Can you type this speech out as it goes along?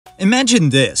Imagine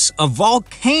this, a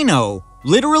volcano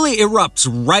literally erupts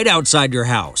right outside your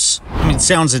house. I mean, it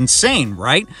sounds insane,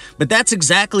 right? But that's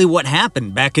exactly what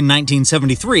happened back in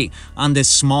 1973 on this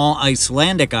small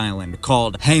Icelandic island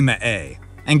called Heimaey.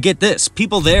 And get this,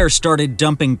 people there started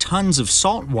dumping tons of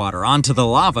salt water onto the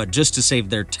lava just to save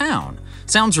their town.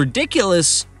 Sounds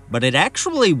ridiculous, but it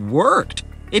actually worked.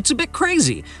 It's a bit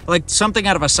crazy, like something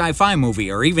out of a sci-fi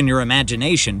movie or even your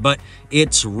imagination, but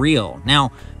it's real.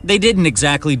 Now, they didn't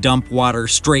exactly dump water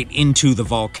straight into the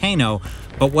volcano,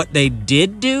 but what they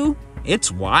did do,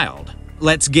 it's wild.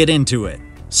 Let's get into it.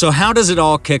 So how does it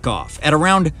all kick off? At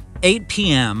around 8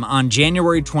 p.m. on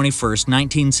January 21st,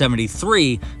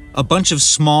 1973, a bunch of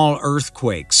small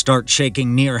earthquakes start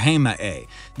shaking near Heimaey.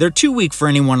 They're too weak for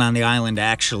anyone on the island to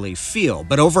actually feel,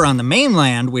 but over on the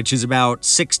mainland, which is about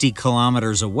 60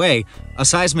 kilometers away, a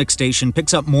seismic station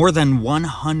picks up more than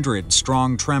 100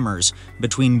 strong tremors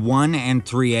between 1 and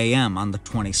 3 a.m. on the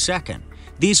 22nd.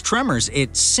 These tremors,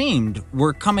 it seemed,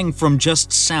 were coming from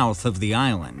just south of the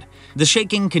island. The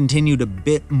shaking continued a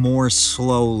bit more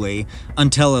slowly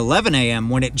until 11 a.m.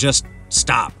 when it just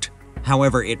stopped.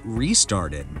 However, it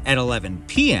restarted at 11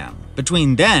 p.m.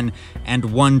 Between then and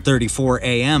 1:34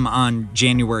 a.m. on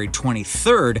January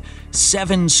 23rd,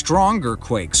 7 stronger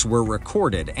quakes were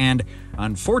recorded, and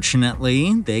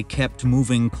unfortunately, they kept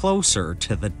moving closer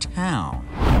to the town.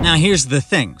 Now here's the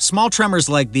thing, small tremors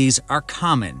like these are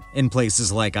common in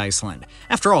places like Iceland.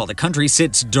 After all, the country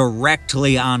sits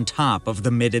directly on top of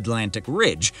the mid-Atlantic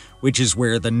ridge, which is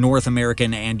where the North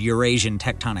American and Eurasian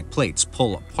tectonic plates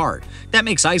pull apart. That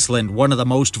makes Iceland one of the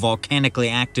most volcanically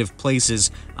active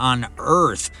places on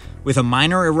Earth, with a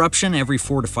minor eruption every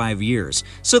 4 to 5 years.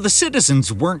 So the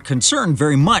citizens weren't concerned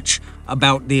very much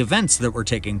about the events that were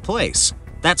taking place.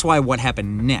 That's why what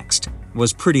happened next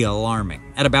was pretty alarming.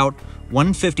 At about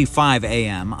 1:55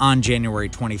 a.m. on January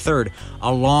 23rd,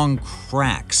 a long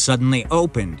crack suddenly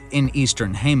opened in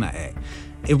eastern Heimaey.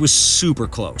 It was super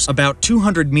close, about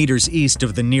 200 meters east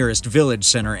of the nearest village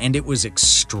center, and it was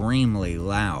extremely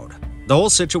loud. The whole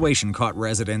situation caught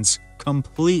residents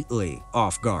completely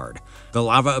off guard. The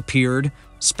lava appeared,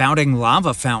 spouting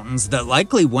lava fountains that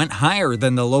likely went higher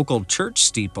than the local church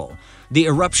steeple. The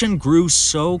eruption grew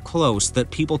so close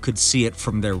that people could see it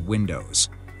from their windows.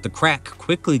 The crack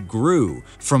quickly grew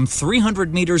from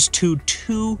 300 meters to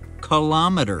 2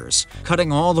 kilometers,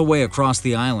 cutting all the way across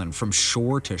the island from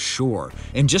shore to shore.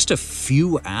 In just a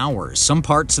few hours, some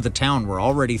parts of the town were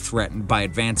already threatened by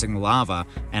advancing lava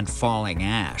and falling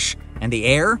ash. And the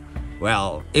air?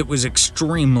 Well, it was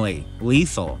extremely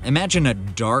lethal. Imagine a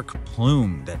dark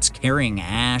plume that's carrying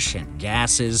ash and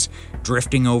gases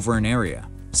drifting over an area.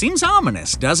 Seems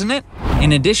ominous, doesn't it?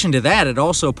 In addition to that, it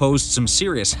also posed some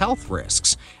serious health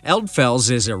risks. Eldfell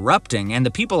is erupting, and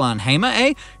the people on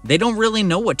Heimaey, they don't really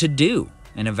know what to do.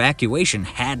 An evacuation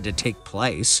had to take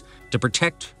place. To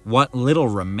protect what little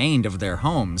remained of their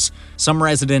homes, some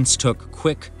residents took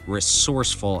quick,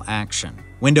 resourceful action.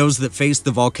 Windows that faced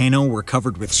the volcano were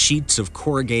covered with sheets of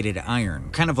corrugated iron,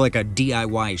 kind of like a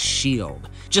DIY shield.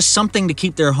 Just something to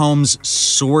keep their homes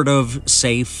sort of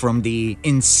safe from the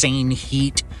insane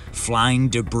heat, flying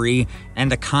debris,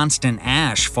 and the constant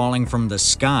ash falling from the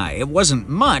sky. It wasn't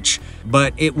much,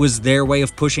 but it was their way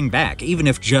of pushing back, even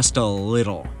if just a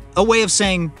little. A way of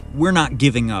saying, we're not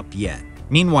giving up yet.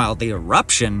 Meanwhile, the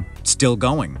eruption, still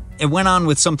going. It went on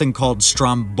with something called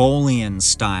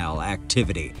Strombolian-style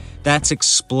activity. That's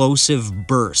explosive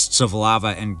bursts of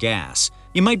lava and gas.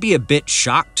 You might be a bit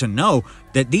shocked to know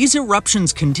that these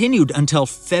eruptions continued until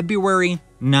February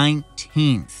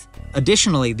 19th.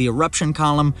 Additionally, the eruption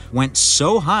column went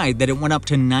so high that it went up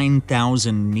to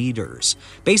 9,000 meters.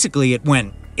 Basically, it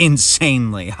went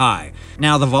insanely high.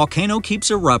 Now, the volcano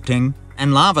keeps erupting,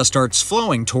 and lava starts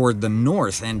flowing toward the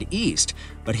north and east.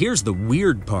 But here's the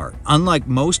weird part. Unlike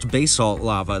most basalt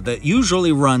lava that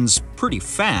usually runs pretty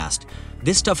fast,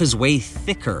 this stuff is way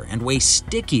thicker and way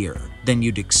stickier than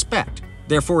you'd expect.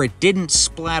 Therefore, it didn't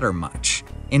splatter much.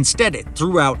 Instead, it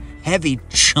threw out heavy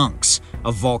chunks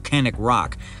of volcanic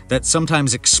rock that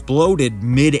sometimes exploded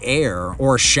mid-air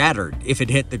or shattered if it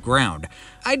hit the ground.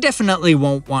 I definitely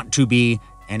won't want to be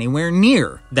anywhere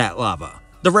near that lava.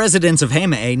 The residents of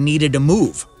Heimaey needed to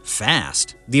move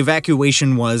fast. The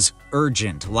evacuation was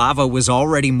urgent. Lava was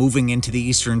already moving into the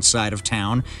eastern side of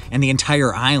town, and the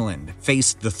entire island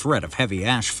faced the threat of heavy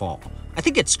ashfall. I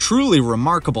think it's truly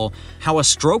remarkable how a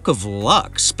stroke of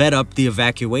luck sped up the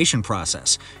evacuation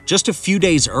process. Just a few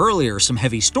days earlier, some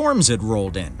heavy storms had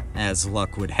rolled in. As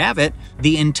luck would have it,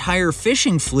 the entire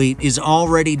fishing fleet is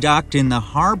already docked in the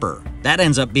harbor. That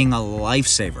ends up being a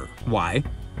lifesaver. Why?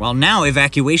 Well, now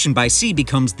evacuation by sea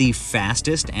becomes the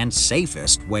fastest and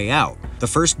safest way out. The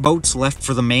first boats left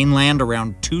for the mainland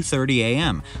around 2:30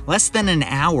 a.m., less than an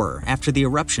hour after the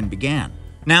eruption began.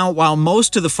 Now, while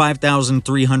most of the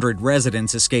 5,300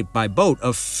 residents escaped by boat,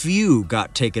 a few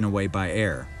got taken away by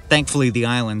air. Thankfully, the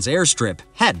island's airstrip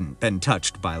hadn't been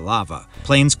touched by lava.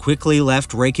 Planes quickly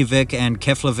left Reykjavik and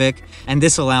Keflavik, and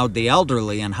this allowed the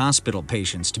elderly and hospital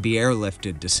patients to be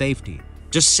airlifted to safety.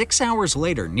 Just 6 hours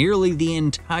later, nearly the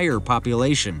entire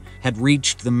population had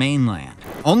reached the mainland.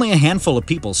 Only a handful of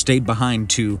people stayed behind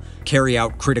to carry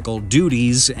out critical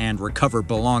duties and recover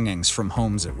belongings from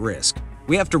homes at risk.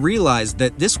 We have to realize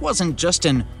that this wasn't just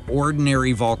an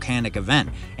ordinary volcanic event,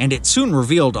 and it soon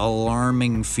revealed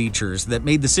alarming features that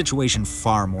made the situation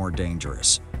far more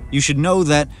dangerous. You should know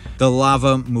that the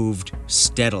lava moved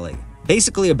steadily,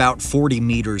 basically about 40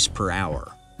 meters per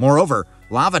hour. Moreover,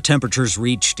 lava temperatures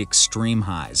reached extreme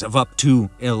highs of up to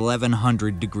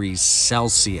 1,100 degrees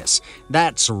Celsius.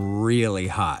 That's really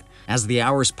hot. As the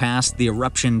hours passed, the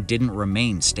eruption didn't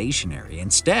remain stationary.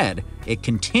 Instead, it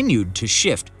continued to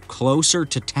shift closer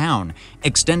to town,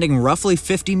 extending roughly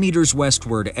 50 meters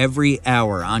westward every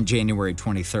hour on January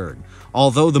 23rd.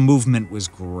 Although the movement was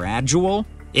gradual,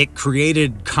 it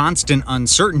created constant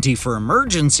uncertainty for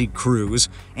emergency crews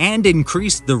and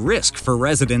increased the risk for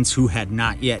residents who had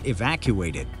not yet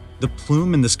evacuated. The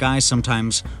plume in the sky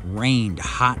sometimes rained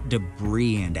hot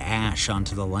debris and ash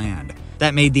onto the land.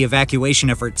 That made the evacuation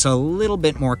efforts a little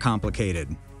bit more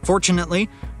complicated. Fortunately,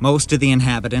 most of the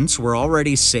inhabitants were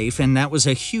already safe, and that was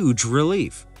a huge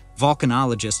relief.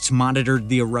 Volcanologists monitored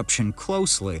the eruption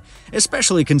closely,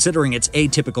 especially considering its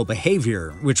atypical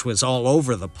behavior, which was all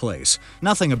over the place.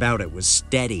 Nothing about it was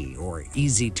steady or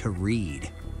easy to read.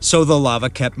 So the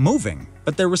lava kept moving,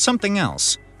 but there was something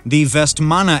else. The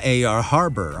Vestmannaeyjar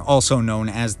harbor, also known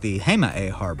as the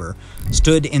Heimaey harbor,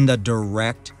 stood in the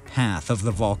direct path of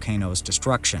the volcano's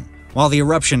destruction. While the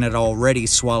eruption had already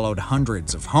swallowed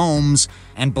hundreds of homes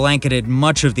and blanketed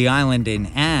much of the island in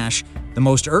ash, the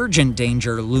most urgent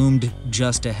danger loomed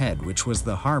just ahead, which was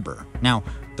the harbor. Now,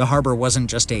 the harbor wasn't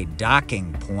just a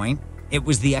docking point, it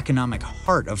was the economic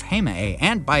heart of Heimaey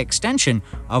and, by extension,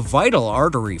 a vital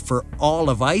artery for all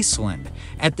of Iceland.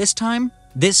 At this time,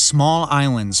 this small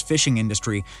island's fishing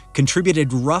industry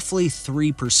contributed roughly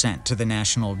 3% to the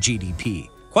national GDP.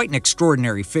 Quite an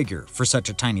extraordinary figure for such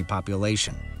a tiny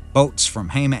population. Boats from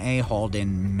Heimaey hauled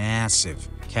in massive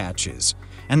catches,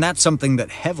 and that's something that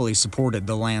heavily supported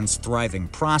the land's thriving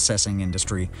processing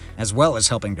industry, as well as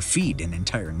helping to feed an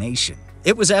entire nation.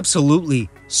 It was absolutely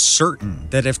certain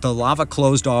that if the lava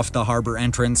closed off the harbor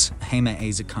entrance,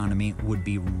 Heimaey's economy would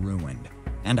be ruined.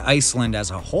 And Iceland as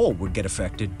a whole would get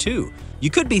affected too. You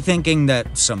could be thinking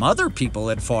that some other people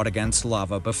had fought against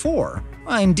lava before.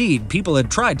 Well, indeed, people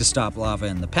had tried to stop lava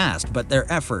in the past, but their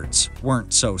efforts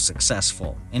weren't so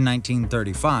successful. In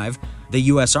 1935, the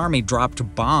US Army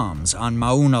dropped bombs on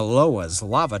Mauna Loa's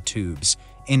lava tubes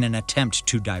in an attempt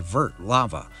to divert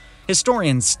lava.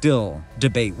 Historians still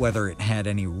debate whether it had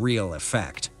any real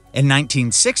effect. In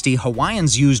 1960,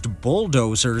 Hawaiians used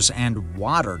bulldozers and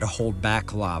water to hold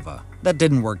back lava. That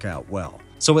didn't work out well.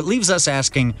 So it leaves us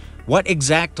asking, what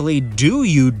exactly do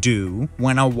you do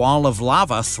when a wall of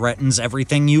lava threatens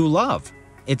everything you love?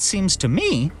 It seems to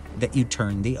me that you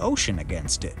turn the ocean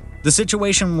against it. The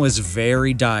situation was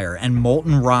very dire, and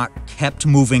molten rock kept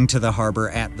moving to the harbor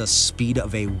at the speed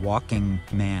of a walking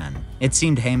man. It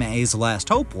seemed Heimaey's last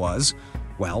hope was,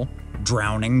 well,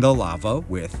 drowning the lava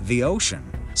with the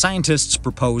ocean. Scientists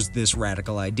proposed this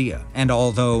radical idea, and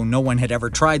although no one had ever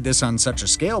tried this on such a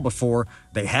scale before,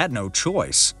 they had no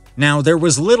choice. Now, there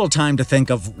was little time to think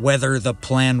of whether the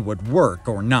plan would work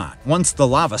or not. Once the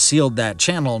lava sealed that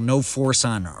channel, no force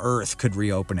on Earth could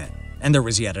reopen it. And there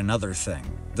was yet another thing.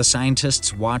 The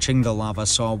scientists watching the lava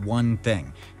saw one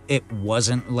thing. It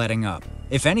wasn't letting up.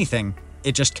 If anything,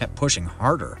 it just kept pushing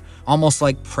harder, almost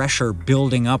like pressure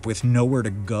building up with nowhere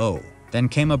to go. Then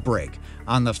came a break.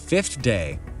 On the fifth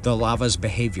day, the lava's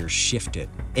behavior shifted.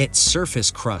 Its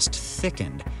surface crust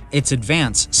thickened. Its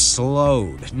advance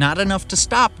slowed, not enough to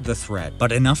stop the threat,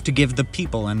 but enough to give the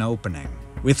people an opening.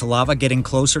 With lava getting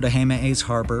closer to Heimaey's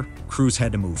harbor, crews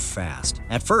had to move fast.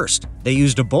 At first, they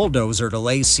used a bulldozer to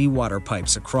lay seawater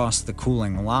pipes across the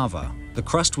cooling lava. The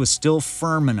crust was still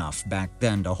firm enough back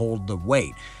then to hold the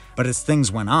weight, but as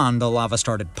things went on, the lava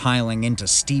started piling into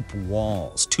steep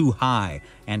walls, too high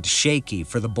and shaky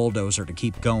for the bulldozer to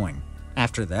keep going.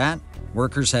 After that,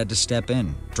 workers had to step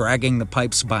in, dragging the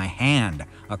pipes by hand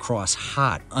across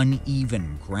hot,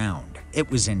 uneven ground. It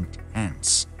was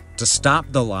intense. To stop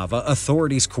the lava,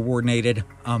 authorities coordinated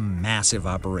a massive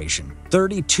operation.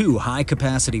 32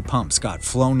 high-capacity pumps got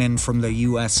flown in from the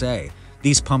USA.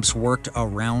 These pumps worked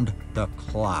around the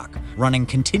clock, running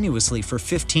continuously for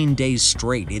 15 days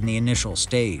straight in the initial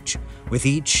stage, with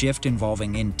each shift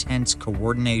involving intense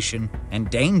coordination and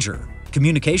danger.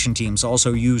 Communication teams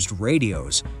also used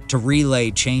radios to relay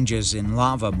changes in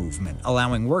lava movement,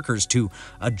 allowing workers to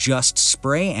adjust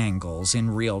spray angles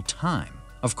in real time.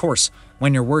 Of course,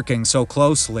 when you're working so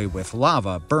closely with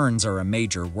lava, burns are a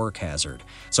major work hazard,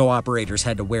 so operators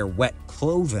had to wear wet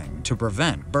clothing to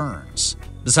prevent burns.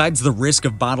 Besides the risk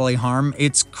of bodily harm,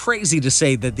 it's crazy to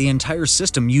say that the entire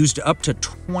system used up to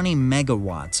 20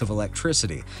 megawatts of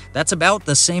electricity. That's about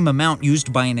the same amount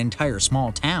used by an entire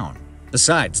small town.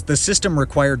 Besides, the system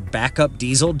required backup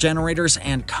diesel generators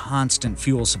and constant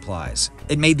fuel supplies.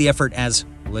 It made the effort as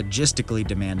logistically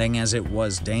demanding as it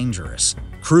was dangerous.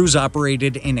 Crews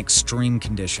operated in extreme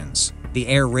conditions. The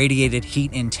air radiated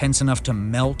heat intense enough to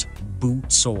melt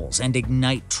boot soles and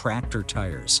ignite tractor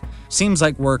tires. Seems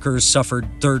like workers suffered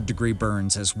third-degree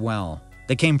burns as well.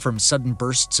 They came from sudden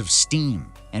bursts of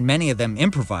steam, and many of them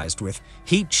improvised with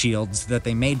heat shields that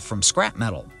they made from scrap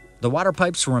metal. The water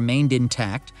pipes remained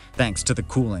intact thanks to the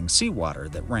cooling seawater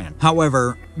that ran.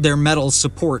 However, their metal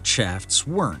support shafts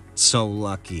weren't so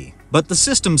lucky. But the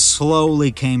system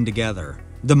slowly came together.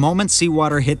 The moment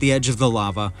seawater hit the edge of the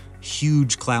lava,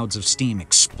 huge clouds of steam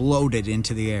exploded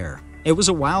into the air. It was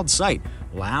a wild sight,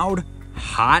 loud,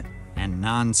 hot, and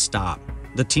non-stop.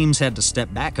 The teams had to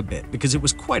step back a bit because it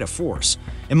was quite a force.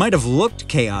 It might have looked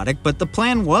chaotic, but the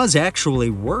plan was actually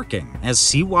working. As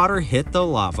seawater hit the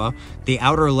lava, the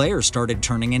outer layer started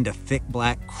turning into thick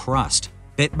black crust.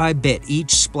 Bit by bit,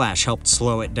 each splash helped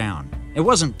slow it down. It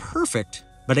wasn't perfect,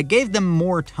 but it gave them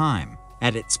more time.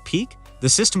 At its peak, the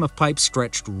system of pipes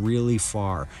stretched really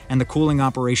far, and the cooling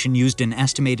operation used an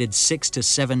estimated 6 to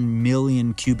 7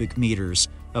 million cubic meters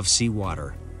of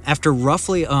seawater. After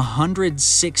roughly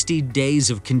 160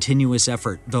 days of continuous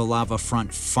effort, the lava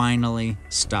front finally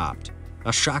stopped.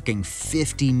 A shocking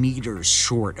 50 meters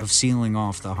short of sealing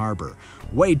off the harbor.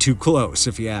 Way too close,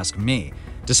 if you ask me.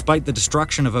 Despite the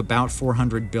destruction of about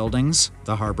 400 buildings,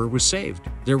 the harbor was saved.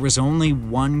 There was only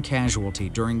one casualty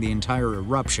during the entire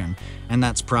eruption, and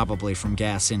that's probably from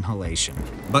gas inhalation.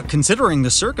 But considering the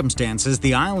circumstances,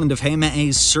 the island of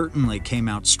Heimaey certainly came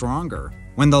out stronger.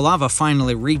 When the lava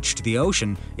finally reached the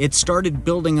ocean, it started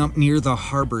building up near the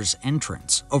harbor's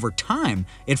entrance. Over time,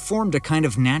 it formed a kind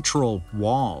of natural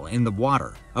wall in the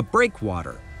water, a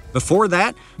breakwater. Before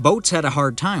that, boats had a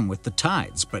hard time with the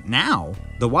tides, but now,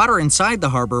 the water inside the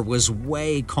harbor was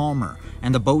way calmer,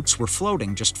 and the boats were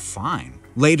floating just fine.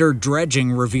 Later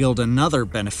dredging revealed another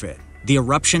benefit. The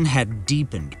eruption had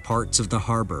deepened parts of the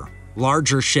harbor.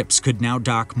 Larger ships could now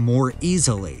dock more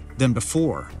easily than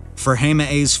before. For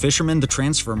Heimaey's fishermen, the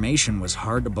transformation was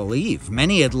hard to believe.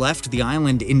 Many had left the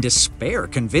island in despair,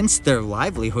 convinced their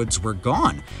livelihoods were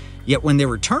gone. Yet when they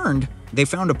returned, they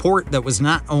found a port that was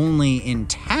not only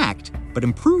intact, but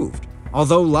improved.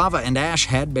 Although lava and ash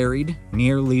had buried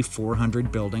nearly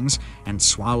 400 buildings and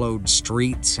swallowed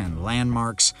streets and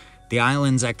landmarks, the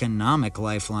island's economic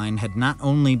lifeline had not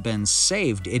only been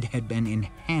saved, it had been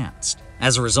enhanced.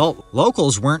 As a result,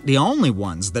 locals weren't the only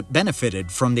ones that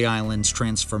benefited from the island's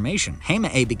transformation.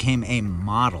 Heimaey became a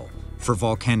model for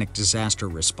volcanic disaster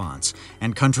response,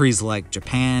 and countries like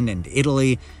Japan and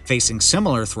Italy, facing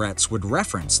similar threats, would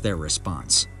reference their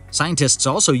response. Scientists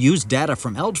also used data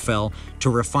from Eldfell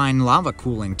to refine lava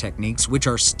cooling techniques, which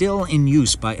are still in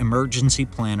use by emergency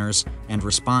planners and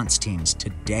response teams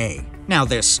today. Now,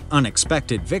 this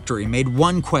unexpected victory made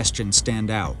one question stand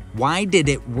out. Why did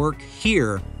it work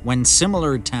here when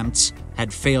similar attempts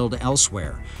had failed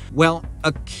elsewhere? Well,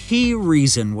 a key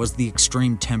reason was the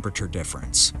extreme temperature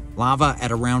difference. Lava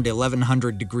at around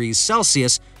 1100 degrees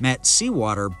Celsius met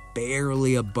seawater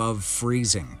barely above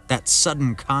freezing. That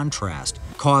sudden contrast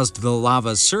caused the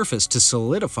lava's surface to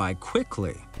solidify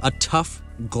quickly. A tough,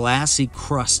 glassy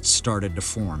crust started to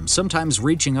form, sometimes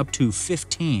reaching up to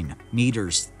 15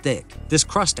 meters thick. This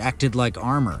crust acted like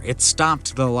armor. It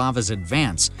stopped the lava's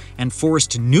advance and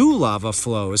forced new lava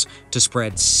flows to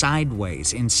spread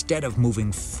sideways instead of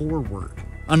moving forward.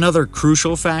 Another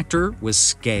crucial factor was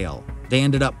scale. They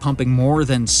ended up pumping more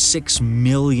than 6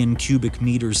 million cubic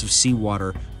meters of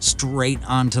seawater straight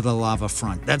onto the lava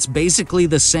front. That's basically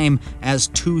the same as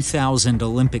 2,000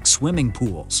 Olympic swimming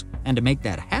pools. And to make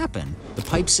that happen, the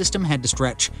pipe system had to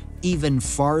stretch even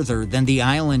farther than the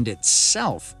island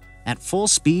itself. At full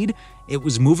speed, it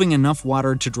was moving enough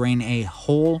water to drain a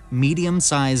whole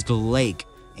medium-sized lake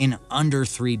in under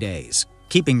 3 days.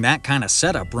 Keeping that kind of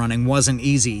setup running wasn't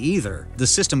easy either. The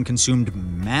system consumed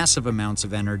massive amounts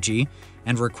of energy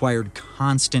and required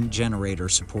constant generator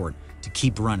support to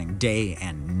keep running day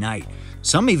and night.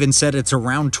 Some even said it's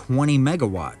around 20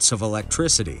 megawatts of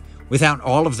electricity. Without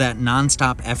all of that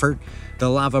nonstop effort, the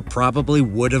lava probably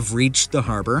would have reached the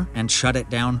harbor and shut it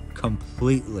down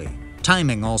completely.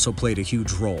 Timing also played a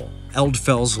huge role.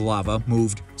 Eldfell's lava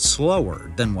moved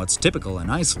slower than what's typical in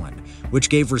Iceland, which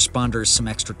gave responders some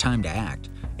extra time to act.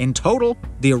 In total,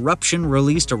 the eruption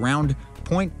released around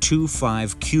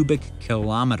 0.25 cubic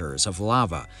kilometers of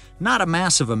lava, not a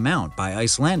massive amount by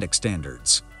Icelandic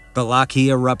standards. The Heimaey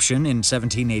eruption in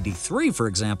 1783, for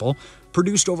example,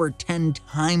 produced over 10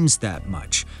 times that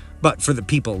much. But for the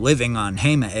people living on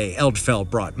Heimaey, Eldfell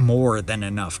brought more than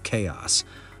enough chaos.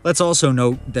 Let's also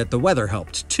note that the weather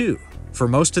helped too. For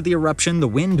most of the eruption, the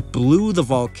wind blew the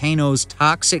volcano's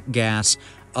toxic gas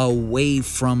away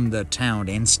from the town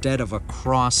instead of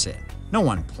across it. No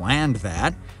one planned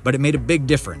that, but it made a big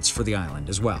difference for the island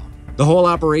as well. The whole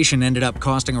operation ended up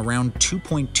costing around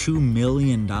 $2.2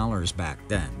 million back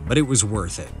then, but it was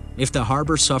worth it. If the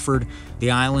harbor suffered,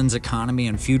 the island's economy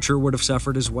and future would have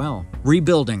suffered as well.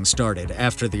 Rebuilding started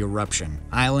after the eruption.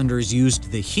 Islanders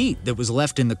used the heat that was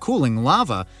left in the cooling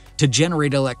lava to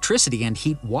generate electricity and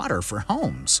heat water for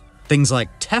homes. Things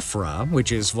like tephra,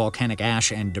 which is volcanic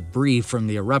ash and debris from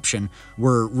the eruption,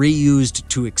 were reused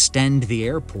to extend the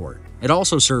airport. It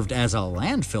also served as a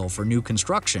landfill for new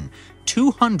construction.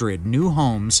 200 new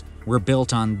homes were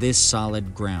built on this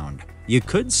solid ground. You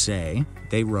could say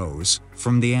they rose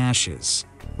from the ashes.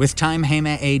 With time,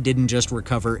 Heimaey didn't just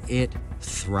recover, it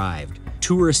thrived.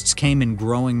 Tourists came in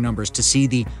growing numbers to see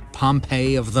the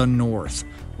Pompeii of the North,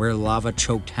 where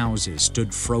lava-choked houses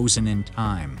stood frozen in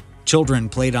time. Children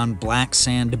played on black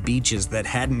sand beaches that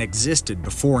hadn't existed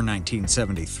before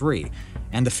 1973,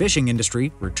 and the fishing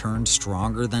industry returned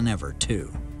stronger than ever,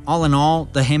 too. All in all,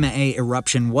 the Heimaey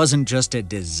eruption wasn't just a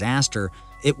disaster,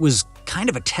 it was kind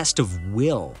of a test of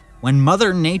will. When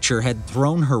Mother Nature had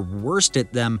thrown her worst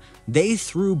at them, they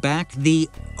threw back the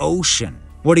ocean.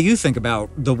 What do you think about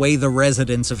the way the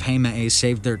residents of Heimaey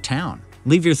saved their town?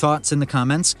 Leave your thoughts in the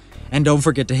comments, and don't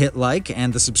forget to hit like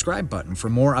and the subscribe button for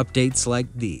more updates like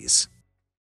these.